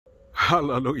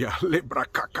Hallelujah.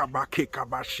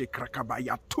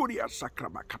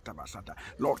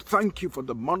 Lord, thank you for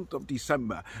the month of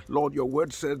December. Lord, your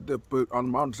word said that on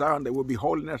Mount Zion there will be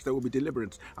holiness, there will be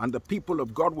deliverance, and the people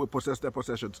of God will possess their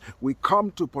possessions. We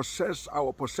come to possess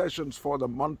our possessions for the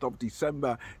month of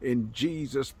December in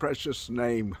Jesus' precious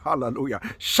name. Hallelujah.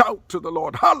 Shout to the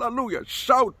Lord. Hallelujah.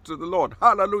 Shout to the Lord.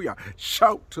 Hallelujah.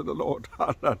 Shout to the Lord.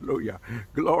 Hallelujah.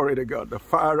 Glory to God. The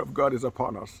fire of God is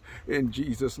upon us in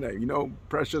Jesus' name. You know,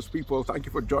 precious people, thank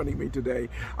you for joining me today.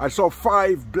 I saw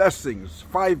five blessings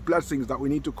that we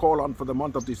need to call on for the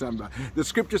month of December. The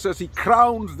scripture says he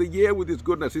crowns the year with his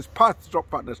goodness, his paths drop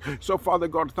partners. So Father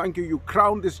God, thank you. You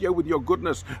crown this year with your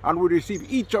goodness, and we receive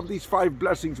each of these five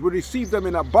blessings. We receive them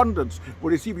in abundance.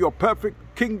 We receive your perfect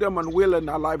kingdom and will in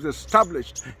our lives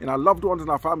established in our loved ones and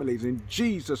our families in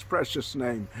Jesus' precious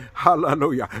name.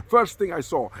 Hallelujah. First thing I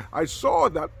saw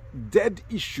that dead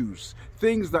issues,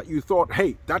 things that you thought,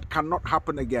 hey, that cannot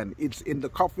happen again. It's in the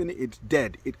coffin, it's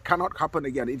dead. It cannot happen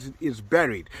again. It's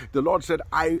buried. The Lord said,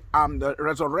 I am the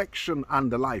resurrection and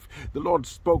the life. The Lord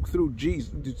spoke through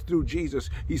Jesus.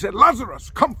 He said, Lazarus,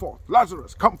 come forth.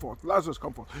 Lazarus, come forth. Lazarus,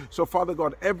 come forth. So Father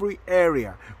God, every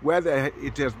area where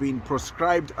it has been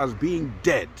prescribed as being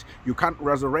dead, you can't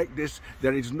resurrect this.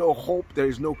 There is no hope. There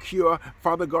is no cure.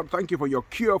 Father God, thank you for your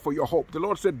cure, for your hope. The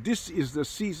Lord said, this is the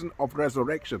season of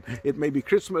resurrection. It may be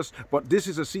Christmas, but this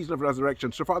is a season of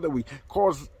resurrection. So Father, we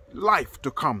cause life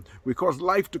to come. We cause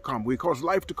life to come. We cause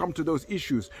life to come to those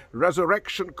issues.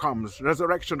 Resurrection comes.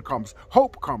 Resurrection comes.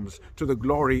 Hope comes to the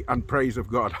glory and praise of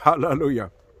God. Hallelujah.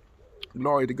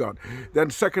 Glory to God. Then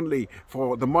secondly,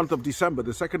 for the month of December,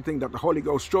 the second thing that the Holy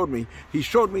Ghost showed me, he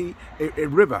showed me a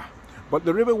river. But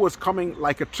the river was coming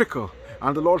like a trickle.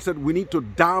 And the Lord said, we need to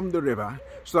dam the river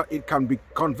so that it can be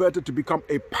converted to become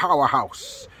a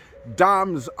powerhouse.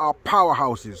 Dams are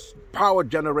powerhouses, power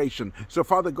generation. So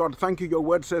Father God, thank you. Your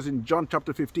word says in John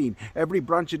chapter 15, every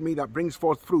branch in me that brings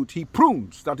forth fruit, he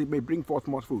prunes that it may bring forth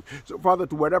more fruit. So Father,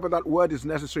 to wherever that word is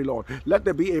necessary, Lord, let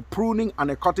there be a pruning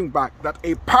and a cutting back, that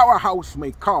a powerhouse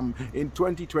may come in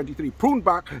 2023. Prune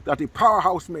back that a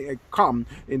powerhouse may come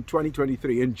in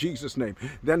 2023 in Jesus' name.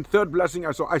 Then third blessing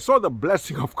I saw the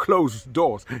blessing of closed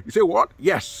doors. You say what?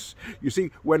 Yes. You see,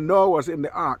 when Noah was in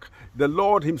the ark, the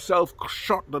Lord himself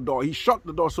shut the door. He shut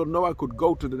the door so Noah could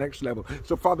go to the next level.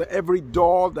 So Father, every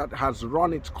door that has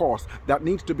run its course, that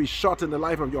needs to be shut in the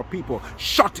life of your people,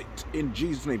 shut it in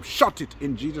Jesus' name. Shut it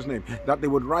in Jesus' name, that they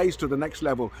would rise to the next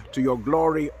level to your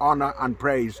glory, honor, and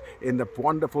praise in the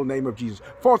wonderful name of Jesus.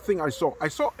 Fourth thing I saw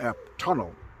a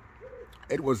tunnel.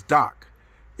 It was dark.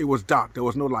 It was dark. There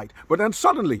was no light. But then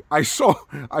suddenly I saw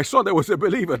there was a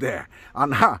believer there.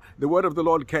 And the word of the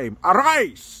Lord came.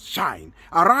 Arise, shine.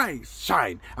 Arise,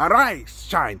 shine. Arise,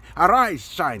 shine. Arise,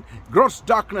 shine. Gross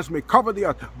darkness may cover the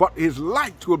earth, but his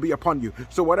light will be upon you.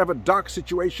 So whatever dark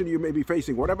situation you may be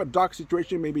facing, whatever dark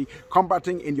situation you may be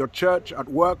combating in your church, at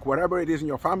work, wherever it is in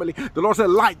your family, the Lord said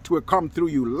light will come through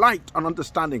you. Light and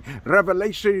understanding.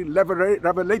 Revelatory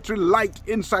light,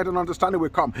 insight and understanding will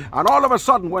come. And all of a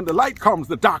sudden, when the light comes,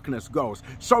 the darkness goes.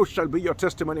 So shall be your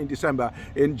testimony in December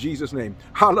in Jesus' name.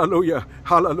 Hallelujah,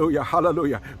 hallelujah,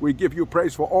 hallelujah. We give you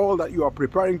praise for all that you are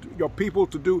preparing your people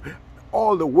to do,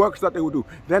 all the works that they will do.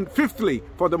 Then fifthly,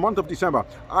 for the month of December,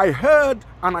 I heard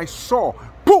and I saw,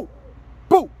 boo,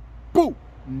 boo, boo,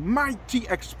 mighty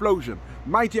explosion.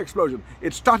 Mighty explosion.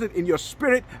 It started in your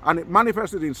spirit and it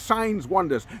manifested in signs,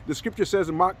 wonders. The scripture says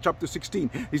in Mark chapter 16,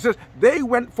 he says, they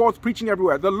went forth preaching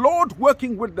everywhere, the Lord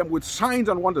working with them with signs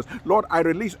and wonders. Lord, I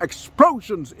release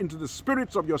explosions into the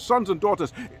spirits of your sons and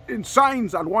daughters in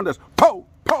signs and wonders. Po,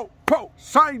 po, po,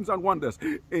 signs and wonders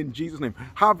in Jesus' name.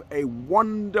 Have a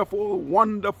wonderful,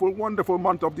 wonderful, wonderful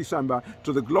month of December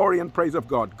to the glory and praise of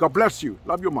God. God bless you.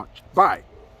 Love you much. Bye.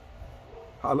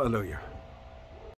 Hallelujah.